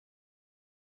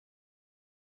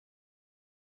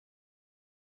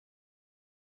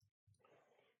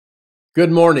Good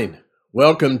morning.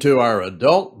 Welcome to our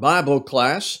adult Bible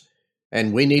class,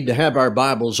 and we need to have our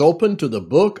Bibles open to the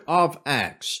book of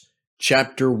Acts,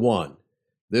 chapter 1.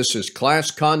 This is class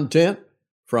content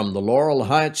from the Laurel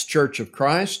Heights Church of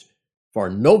Christ for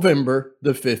November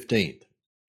the 15th.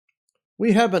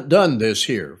 We haven't done this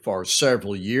here for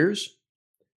several years.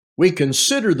 We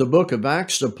consider the book of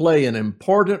Acts to play an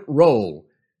important role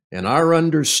in our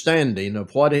understanding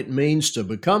of what it means to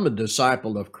become a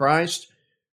disciple of Christ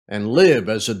and live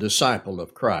as a disciple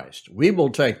of Christ. We will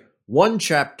take one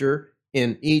chapter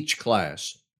in each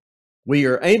class. We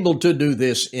are able to do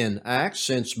this in Acts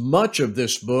since much of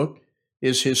this book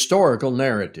is historical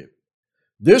narrative.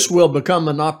 This will become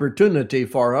an opportunity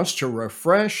for us to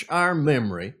refresh our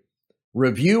memory,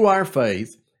 review our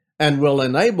faith, and will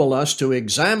enable us to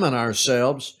examine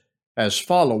ourselves as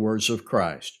followers of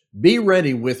Christ. Be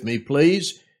ready with me,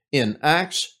 please, in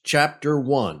Acts chapter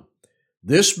 1.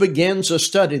 This begins a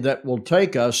study that will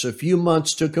take us a few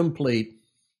months to complete,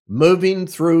 moving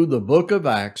through the book of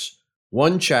Acts,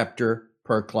 one chapter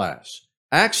per class.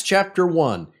 Acts chapter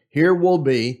 1, here will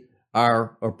be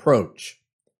our approach.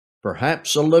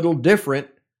 Perhaps a little different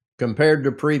compared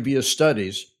to previous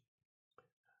studies.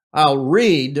 I'll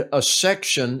read a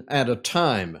section at a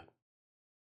time.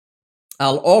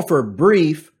 I'll offer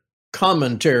brief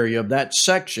commentary of that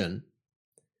section,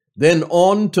 then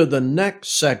on to the next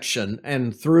section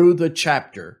and through the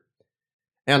chapter.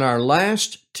 And our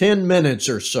last 10 minutes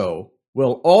or so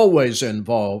will always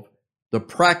involve the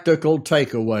practical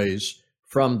takeaways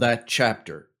from that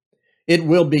chapter. It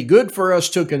will be good for us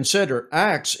to consider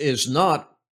Acts is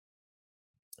not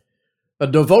a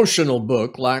devotional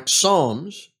book like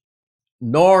Psalms,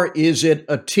 nor is it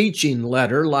a teaching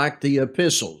letter like the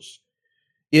epistles.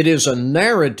 It is a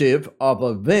narrative of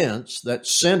events that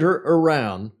center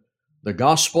around the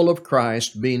gospel of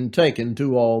Christ being taken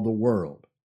to all the world.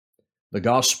 The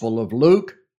gospel of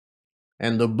Luke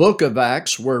and the book of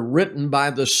Acts were written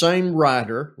by the same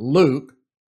writer, Luke,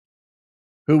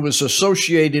 who was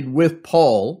associated with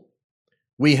Paul.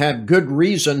 We have good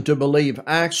reason to believe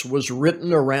Acts was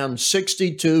written around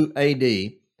 62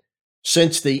 AD,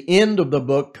 since the end of the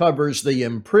book covers the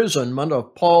imprisonment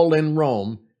of Paul in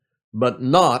Rome, but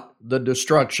not the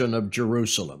destruction of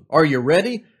Jerusalem. Are you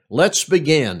ready? Let's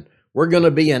begin. We're going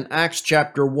to be in Acts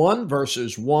chapter 1,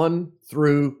 verses 1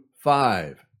 through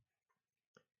 5.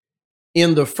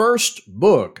 In the first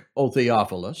book, O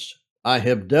Theophilus, I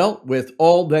have dealt with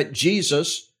all that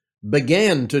Jesus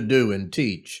began to do and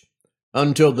teach,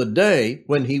 until the day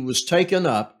when he was taken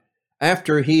up,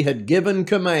 after he had given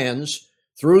commands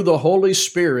through the Holy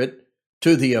Spirit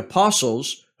to the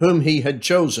apostles whom he had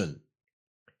chosen.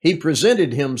 He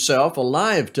presented himself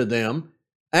alive to them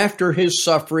after his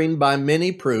suffering by many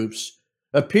proofs,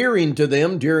 appearing to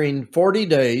them during 40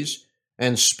 days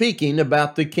and speaking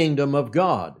about the kingdom of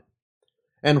God.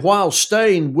 And while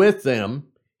staying with them,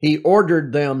 he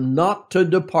ordered them not to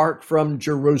depart from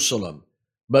Jerusalem,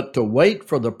 but to wait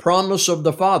for the promise of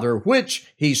the Father,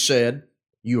 which, he said,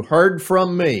 you heard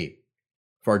from me.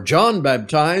 For John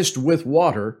baptized with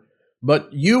water,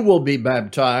 but you will be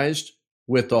baptized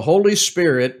with the Holy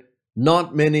Spirit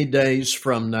not many days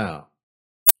from now.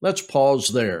 Let's pause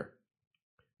there.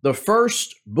 The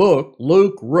first book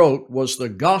Luke wrote was the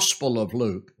Gospel of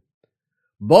Luke.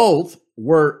 Both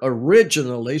were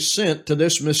originally sent to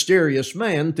this mysterious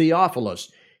man,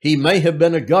 Theophilus. He may have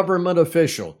been a government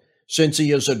official, since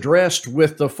he is addressed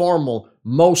with the formal,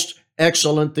 most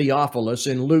excellent Theophilus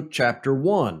in Luke chapter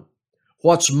 1.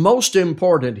 What's most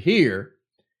important here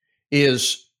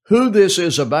is who this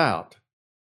is about,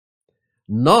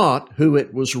 not who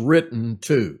it was written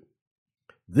to.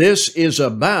 This is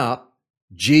about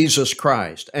Jesus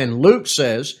Christ. And Luke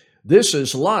says this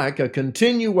is like a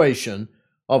continuation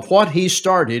of what he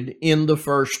started in the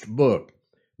first book.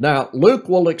 Now, Luke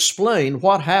will explain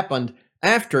what happened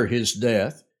after his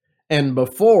death and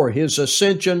before his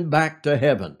ascension back to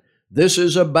heaven. This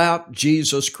is about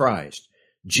Jesus Christ.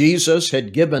 Jesus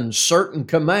had given certain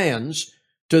commands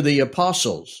to the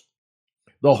apostles.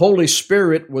 The Holy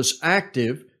Spirit was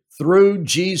active through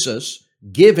Jesus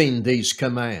giving these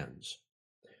commands.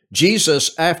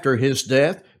 Jesus, after his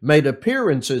death, made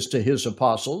appearances to his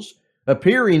apostles,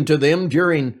 appearing to them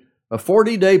during a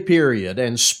 40-day period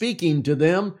and speaking to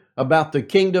them about the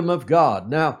kingdom of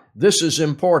God. Now, this is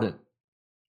important.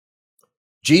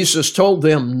 Jesus told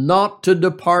them not to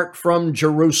depart from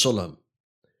Jerusalem.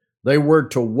 They were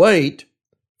to wait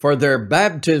for their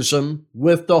baptism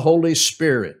with the Holy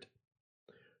Spirit.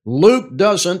 Luke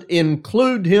doesn't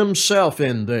include himself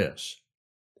in this.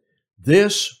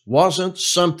 This wasn't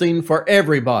something for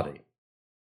everybody.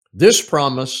 This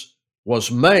promise was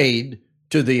made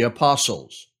to the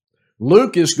apostles.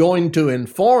 Luke is going to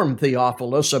inform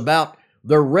Theophilus about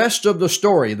the rest of the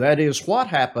story, that is, what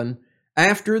happened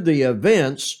after the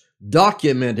events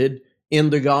documented in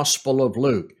the Gospel of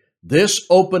Luke. This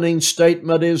opening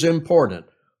statement is important.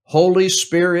 Holy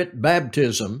Spirit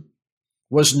baptism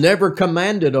was never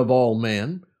commanded of all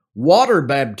men. Water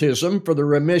baptism for the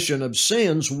remission of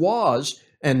sins was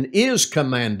and is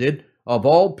commanded of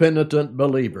all penitent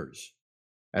believers.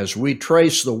 As we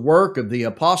trace the work of the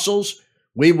apostles,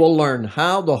 we will learn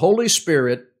how the Holy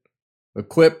Spirit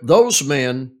equipped those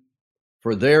men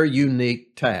for their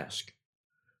unique task.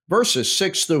 Verses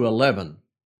 6 through 11.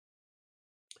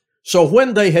 So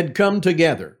when they had come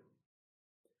together,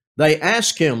 they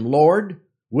asked him, Lord,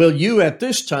 will you at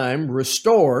this time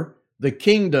restore the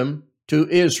kingdom to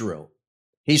Israel?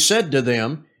 He said to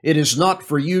them, it is not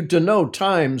for you to know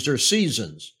times or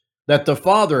seasons that the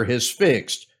Father has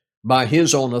fixed by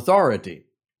his own authority,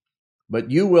 but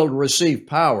you will receive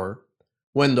power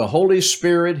when the Holy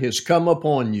Spirit has come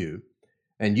upon you,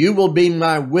 and you will be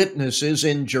my witnesses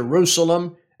in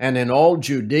Jerusalem and in all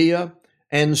Judea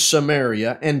and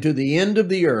Samaria and to the end of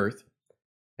the earth.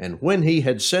 And when he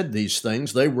had said these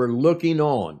things, they were looking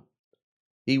on.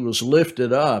 He was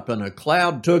lifted up, and a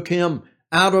cloud took him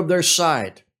out of their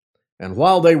sight. And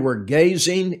while they were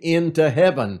gazing into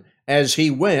heaven as he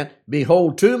went,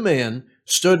 behold, two men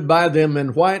stood by them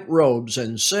in white robes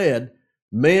and said,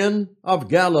 Men of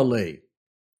Galilee,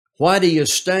 why do you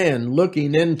stand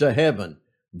looking into heaven?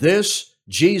 This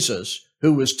Jesus,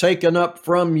 who was taken up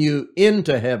from you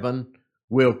into heaven,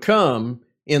 will come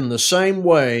in the same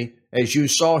way as you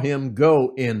saw him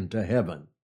go into heaven.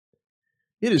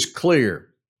 It is clear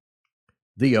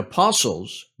the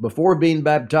apostles, before being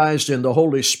baptized in the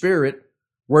Holy Spirit,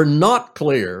 were not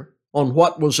clear on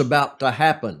what was about to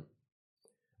happen.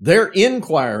 Their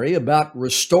inquiry about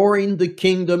restoring the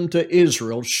kingdom to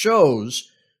Israel shows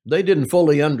they didn't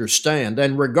fully understand.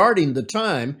 And regarding the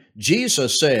time,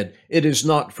 Jesus said, it is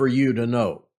not for you to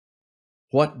know.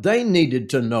 What they needed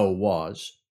to know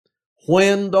was,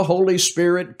 when the Holy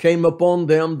Spirit came upon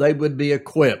them, they would be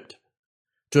equipped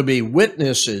to be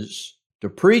witnesses, to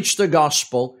preach the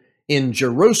gospel in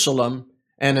Jerusalem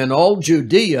and in all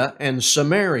Judea and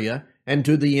Samaria and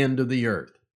to the end of the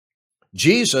earth.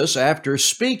 Jesus, after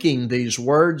speaking these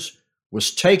words,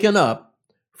 was taken up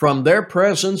from their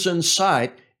presence and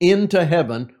sight into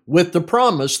heaven with the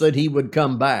promise that he would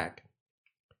come back.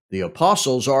 The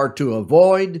apostles are to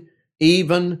avoid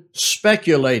even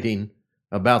speculating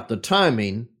about the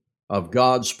timing of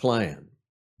God's plan.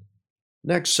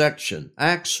 Next section,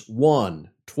 Acts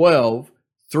 1:12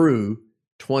 through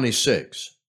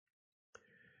 26.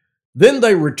 Then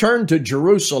they returned to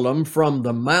Jerusalem from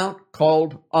the mount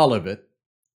called Olivet,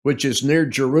 which is near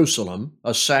Jerusalem,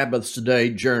 a Sabbath's day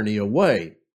journey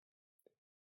away.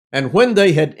 And when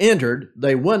they had entered,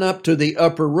 they went up to the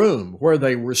upper room where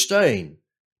they were staying.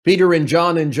 Peter and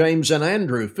John and James and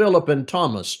Andrew, Philip and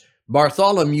Thomas,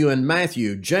 Bartholomew and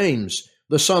Matthew, James,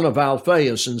 the son of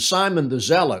Alphaeus, and Simon the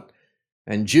Zealot,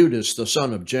 and Judas, the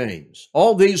son of James.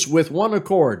 All these with one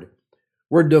accord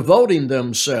were devoting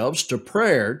themselves to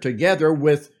prayer together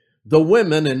with the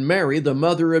women and Mary, the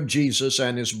mother of Jesus,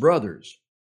 and his brothers.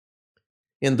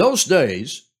 In those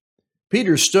days,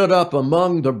 Peter stood up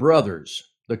among the brothers.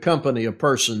 The company of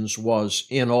persons was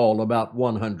in all about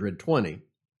 120,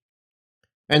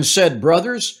 and said,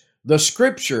 Brothers, the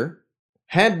scripture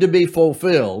had to be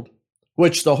fulfilled,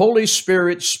 which the Holy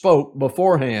Spirit spoke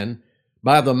beforehand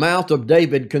by the mouth of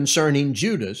David concerning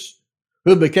Judas,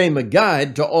 who became a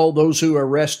guide to all those who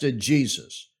arrested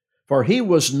Jesus. For he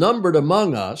was numbered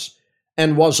among us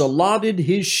and was allotted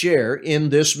his share in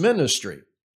this ministry.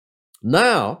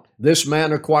 Now this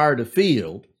man acquired a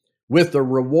field with the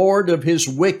reward of his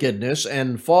wickedness,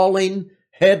 and falling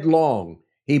headlong,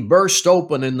 he burst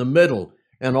open in the middle,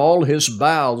 and all his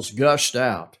bowels gushed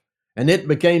out. And it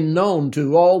became known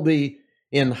to all the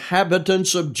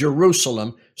inhabitants of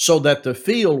Jerusalem, so that the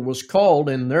field was called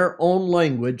in their own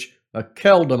language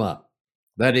Akeldama,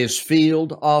 that is,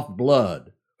 field of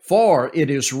blood. For it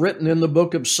is written in the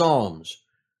book of Psalms,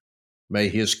 May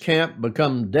his camp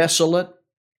become desolate,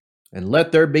 and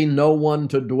let there be no one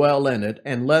to dwell in it,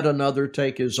 and let another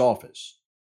take his office.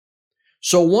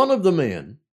 So one of the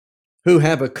men who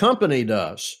have accompanied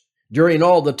us during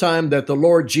all the time that the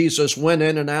Lord Jesus went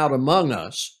in and out among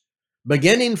us,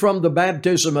 beginning from the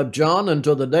baptism of John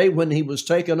until the day when he was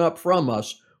taken up from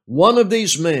us, one of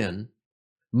these men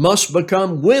must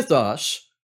become with us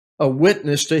a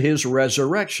witness to his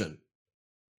resurrection.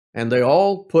 And they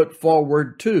all put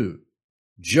forward two: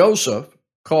 Joseph,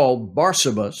 called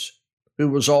Barsabas, who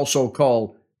was also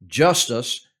called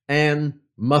Justus, and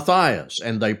Matthias.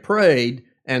 And they prayed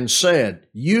and said,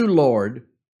 You, Lord,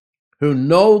 who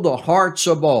know the hearts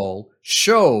of all,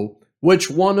 show which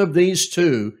one of these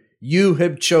two you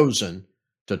have chosen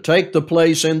to take the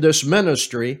place in this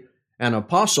ministry and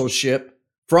apostleship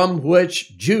from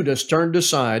which Judas turned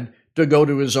aside to go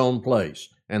to his own place.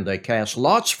 And they cast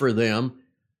lots for them,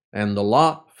 and the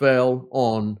lot fell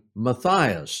on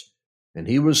Matthias, and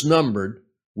he was numbered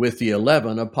with the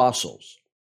 11 apostles.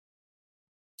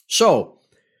 So,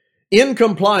 in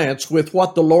compliance with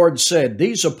what the Lord said,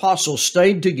 these apostles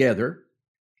stayed together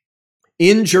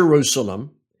in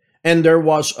Jerusalem, and there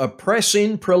was a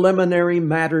pressing preliminary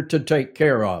matter to take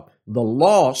care of. The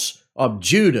loss of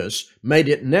Judas made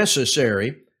it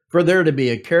necessary for there to be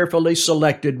a carefully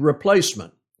selected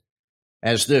replacement.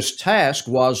 As this task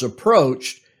was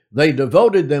approached, they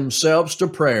devoted themselves to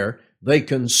prayer, they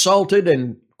consulted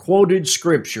and quoted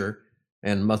Scripture,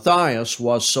 and Matthias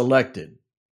was selected.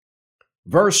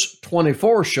 Verse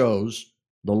 24 shows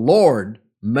the Lord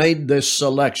made this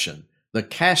selection. The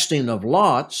casting of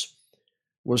lots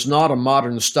was not a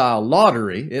modern-style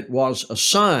lottery. It was a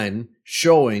sign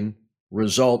showing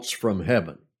results from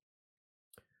heaven.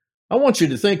 I want you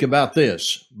to think about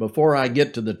this before I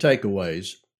get to the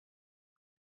takeaways.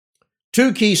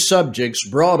 Two key subjects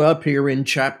brought up here in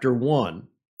chapter 1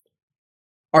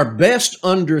 are best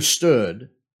understood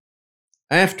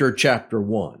after chapter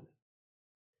 1.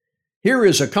 Here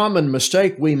is a common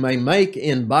mistake we may make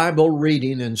in Bible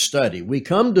reading and study. We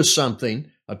come to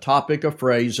something, a topic, a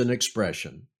phrase, an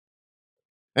expression,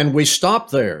 and we stop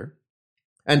there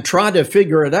and try to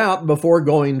figure it out before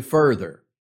going further.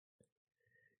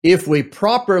 If we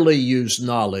properly use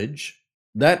knowledge,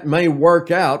 that may work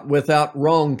out without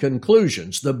wrong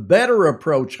conclusions. The better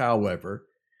approach, however,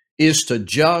 is to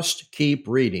just keep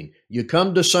reading. You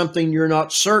come to something you're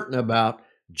not certain about,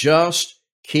 just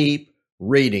keep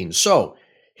reading. So,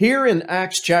 here in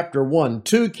Acts chapter 1,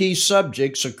 two key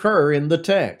subjects occur in the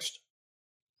text.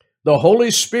 The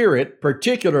Holy Spirit,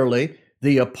 particularly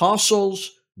the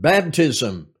apostles'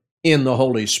 baptism in the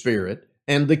Holy Spirit,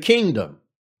 and the kingdom.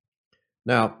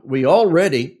 Now, we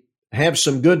already have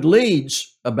some good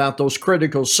leads about those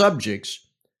critical subjects,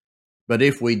 but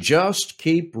if we just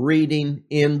keep reading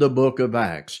in the book of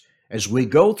Acts, as we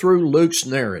go through Luke's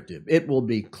narrative, it will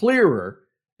be clearer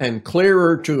and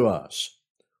clearer to us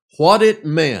what it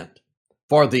meant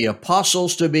for the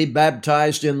apostles to be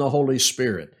baptized in the Holy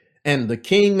Spirit, and the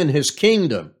king and his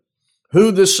kingdom,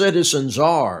 who the citizens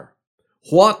are,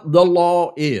 what the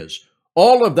law is.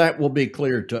 All of that will be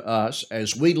clear to us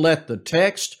as we let the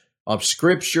text of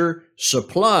Scripture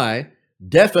supply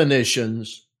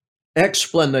definitions,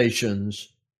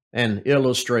 explanations, and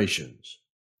illustrations.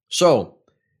 So,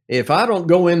 if I don't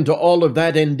go into all of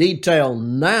that in detail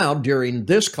now during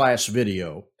this class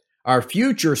video, our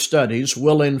future studies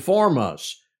will inform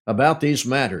us about these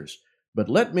matters. But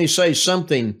let me say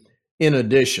something in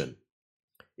addition.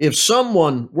 If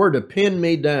someone were to pin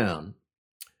me down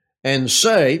and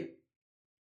say,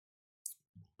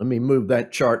 let me move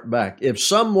that chart back. If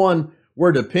someone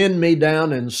were to pin me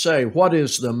down and say, what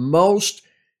is the most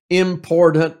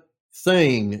important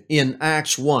thing in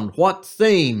Acts 1? What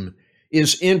theme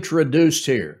is introduced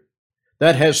here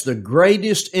that has the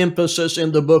greatest emphasis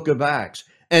in the book of Acts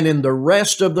and in the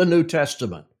rest of the New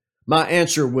Testament? My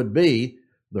answer would be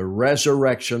the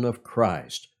resurrection of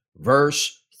Christ.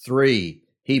 Verse 3,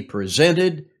 he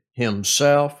presented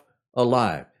himself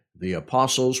alive. The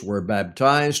apostles were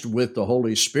baptized with the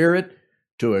Holy Spirit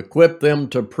to equip them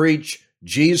to preach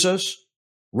Jesus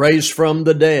raised from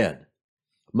the dead.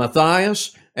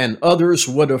 Matthias and others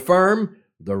would affirm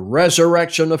the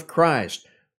resurrection of Christ.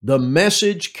 The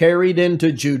message carried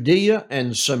into Judea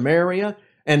and Samaria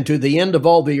and to the end of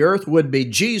all the earth would be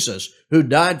Jesus, who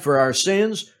died for our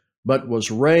sins, but was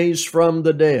raised from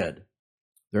the dead.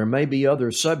 There may be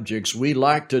other subjects we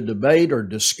like to debate or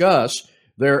discuss.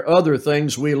 There are other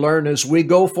things we learn as we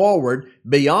go forward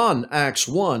beyond Acts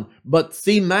 1, but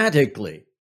thematically,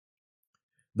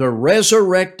 the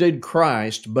resurrected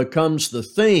Christ becomes the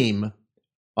theme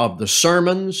of the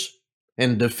sermons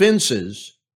and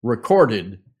defenses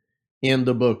recorded in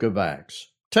the book of Acts.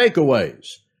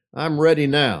 Takeaways. I'm ready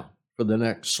now for the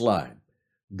next slide.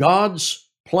 God's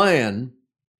plan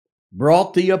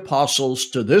brought the apostles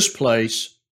to this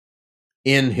place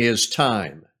in his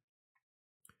time.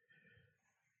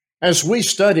 As we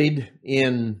studied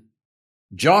in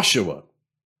Joshua,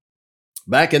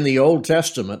 back in the Old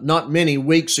Testament, not many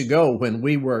weeks ago when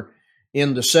we were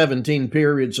in the 17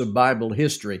 periods of Bible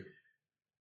history,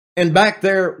 and back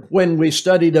there when we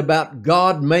studied about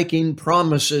God making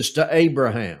promises to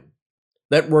Abraham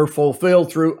that were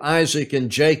fulfilled through Isaac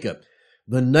and Jacob,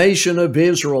 The nation of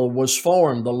Israel was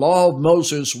formed. The law of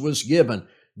Moses was given.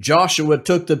 Joshua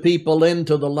took the people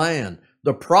into the land.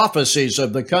 The prophecies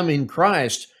of the coming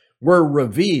Christ were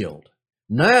revealed.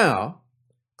 Now,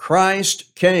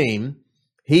 Christ came,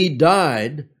 He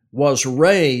died, was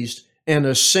raised, and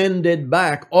ascended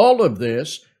back. All of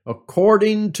this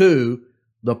according to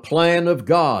the plan of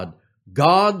God.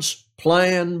 God's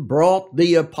plan brought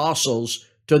the apostles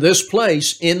to this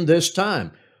place in this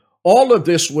time. All of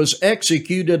this was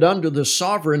executed under the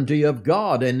sovereignty of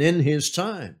God and in His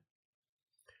time.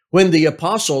 When the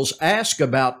apostles asked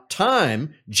about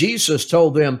time, Jesus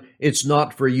told them, it's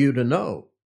not for you to know.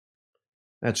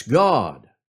 That's God,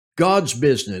 God's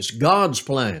business, God's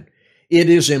plan. It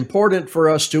is important for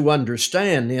us to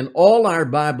understand in all our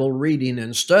Bible reading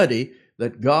and study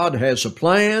that God has a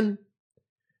plan,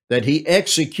 that He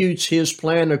executes His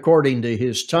plan according to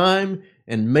His time,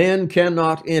 and man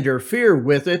cannot interfere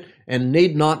with it and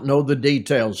need not know the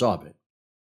details of it.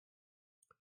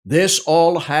 This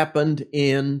all happened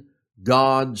in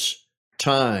God's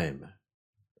time.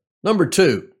 Number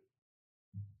 2,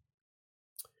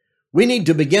 we need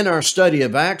to begin our study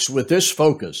of Acts with this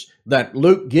focus that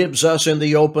Luke gives us in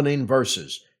the opening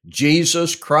verses.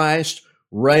 Jesus Christ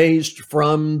raised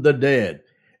from the dead.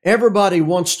 Everybody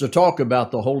wants to talk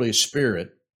about the Holy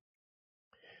Spirit.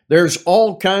 There's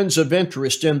all kinds of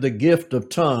interest in the gift of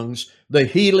tongues, the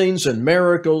healings and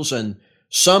miracles, and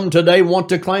some today want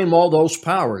to claim all those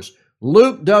powers.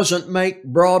 Luke doesn't make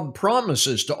broad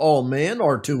promises to all men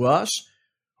or to us,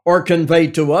 or convey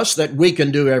to us that we can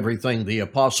do everything the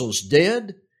apostles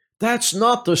did. That's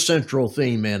not the central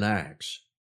theme in Acts.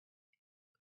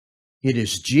 It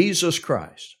is Jesus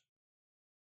Christ,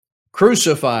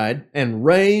 crucified and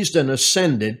raised and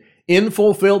ascended in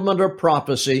fulfillment of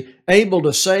prophecy, able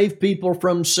to save people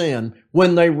from sin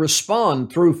when they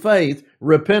respond through faith,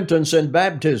 repentance, and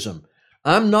baptism.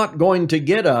 I'm not going to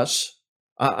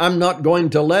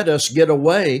let us get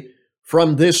away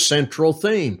from this central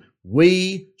theme.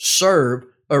 We serve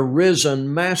a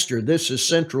risen Master. This is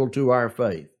central to our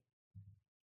faith.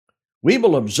 We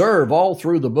will observe all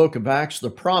through the book of Acts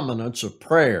the prominence of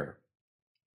prayer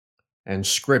and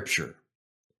Scripture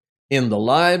in the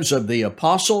lives of the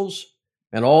apostles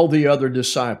and all the other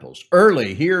disciples.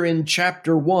 Early here in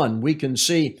chapter 1, we can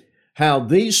see how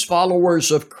these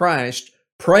followers of Christ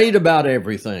prayed about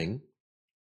everything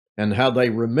and how they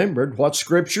remembered what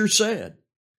Scripture said.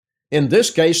 In this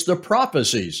case, the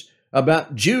prophecies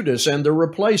about Judas and the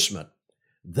replacement.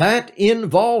 That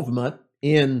involvement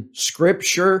in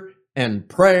Scripture and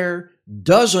prayer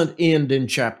doesn't end in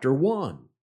chapter 1.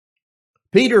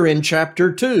 Peter in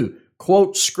chapter 2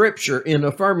 quotes Scripture in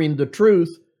affirming the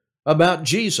truth about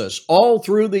Jesus. All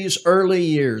through these early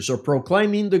years of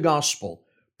proclaiming the gospel,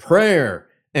 prayer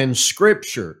and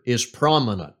Scripture is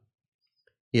prominent.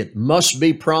 It must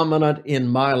be prominent in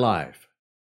my life,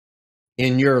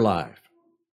 in your life,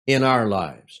 in our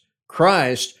lives.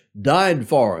 Christ died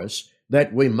for us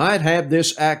that we might have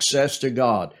this access to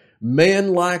God.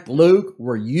 Men like Luke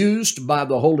were used by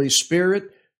the Holy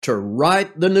Spirit to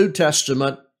write the New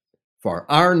Testament for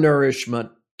our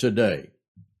nourishment today.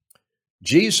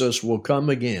 Jesus will come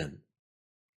again.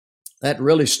 That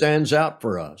really stands out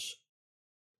for us.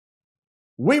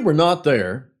 We were not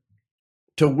there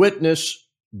to witness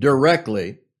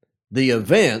directly the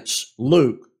events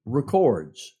Luke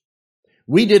records.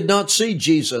 We did not see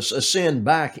Jesus ascend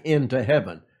back into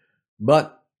heaven,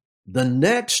 but the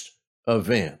next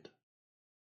event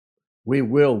we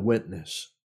will witness.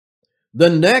 The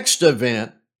next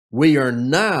event we are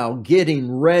now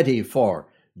getting ready for.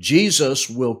 Jesus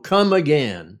will come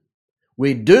again.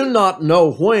 We do not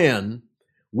know when.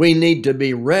 We need to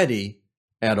be ready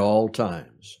at all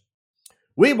times.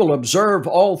 We will observe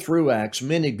all through Acts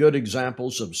many good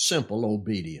examples of simple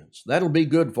obedience. That'll be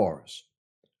good for us.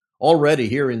 Already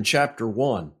here in chapter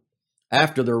 1,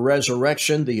 after the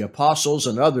resurrection, the apostles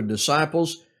and other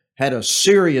disciples had a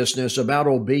seriousness about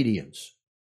obedience.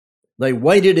 They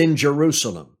waited in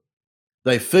Jerusalem.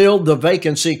 They filled the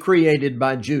vacancy created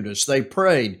by Judas. They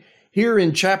prayed. Here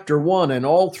in chapter 1 and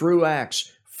all through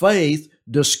Acts, faith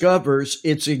discovers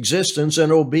its existence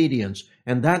and obedience,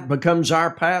 and that becomes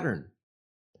our pattern,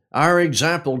 our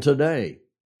example today.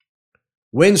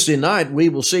 Wednesday night, we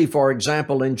will see, for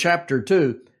example, in chapter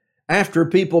 2, after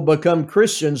people become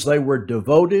Christians, they were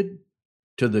devoted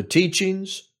to the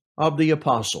teachings of the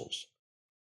apostles.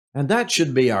 And that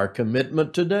should be our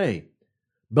commitment today,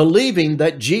 believing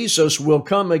that Jesus will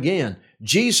come again.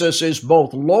 Jesus is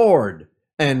both Lord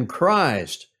and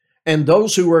Christ, and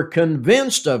those who are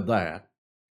convinced of that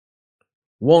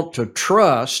want to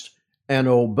trust and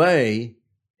obey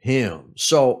Him.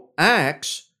 So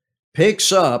Acts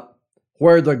picks up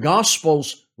where the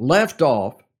Gospels left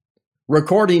off,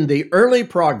 recording the early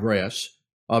progress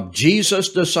of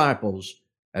Jesus' disciples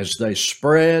as they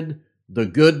spread the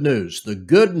good news. The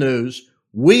good news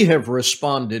we have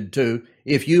responded to.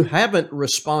 If you haven't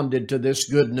responded to this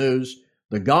good news,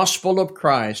 the gospel of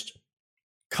Christ,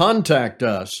 contact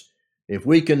us if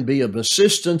we can be of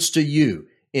assistance to you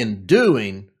in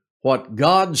doing what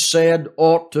God said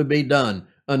ought to be done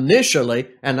initially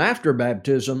and after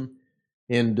baptism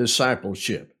in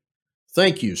discipleship.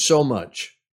 Thank you so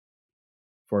much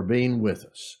for being with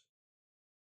us.